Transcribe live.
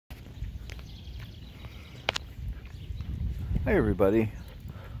Hey everybody,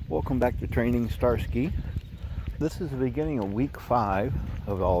 welcome back to Training Starsky. This is the beginning of week 5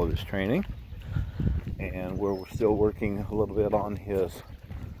 of all of his training, and we're still working a little bit on his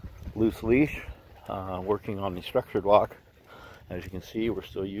loose leash, working on the structured walk. As you can see, we're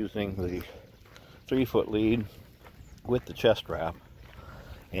still using the 3-foot lead with the chest wrap,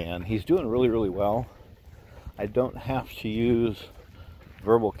 and he's doing really well. I don't have to use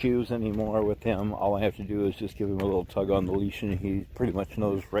verbal cues anymore with him. All I have to do is just give him a little tug on the leash and he pretty much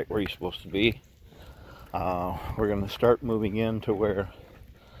knows right where he's supposed to be. We're going to start moving into where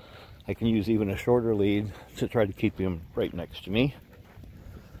I can use even a shorter lead to try to keep him right next to me.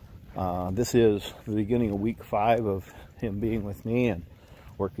 This is the beginning of week 5 of him being with me and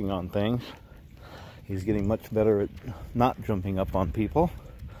working on things. He's getting much better at not jumping up on people.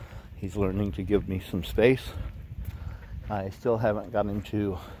 He's learning to give me some space. I still haven't got him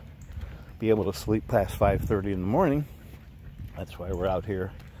to be able to sleep past 5:30 in the morning. That's why we're out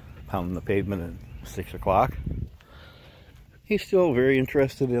here pounding the pavement at 6 o'clock. He's still very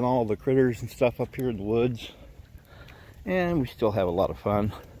interested in all the critters and stuff up here in the woods, and we still have a lot of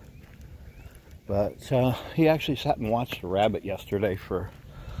fun. But he actually sat and watched a rabbit yesterday for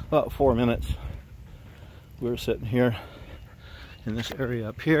about 4 minutes. We were sitting here in this area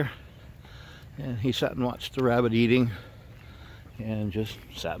up here, and he sat and watched the rabbit eating and just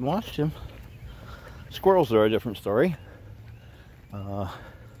sat and watched him. Squirrels are a different story.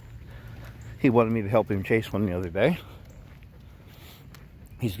 He wanted me to help him chase one the other day.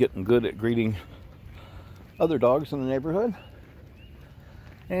 He's getting good at greeting other dogs in the neighborhood,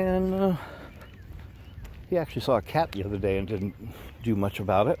 and he actually saw a cat the other day and didn't do much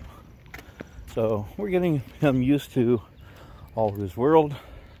about it. So we're getting him used to all of his world.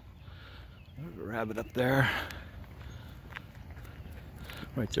 There's a rabbit up there,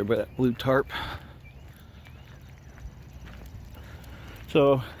 right there by that blue tarp.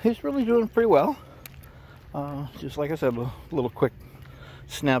 So he's really doing pretty well. Just like I said, a little quick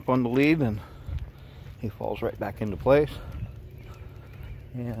snap on the lead and he falls right back into place.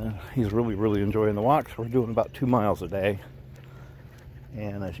 And he's really enjoying the walk. So we're doing about 2 miles a day.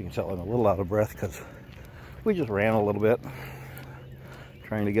 And as you can tell, I'm a little out of breath because we just ran a little bit,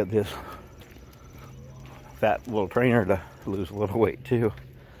 trying to get this fat little trainer to lose a little weight too,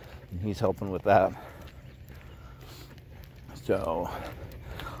 and he's helping with that. So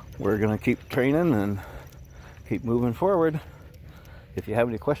we're gonna keep training and keep moving forward. If you have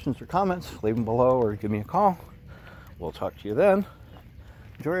any questions or comments, leave them below or give me a call. We'll talk to you then.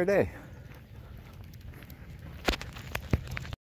 Enjoy your day.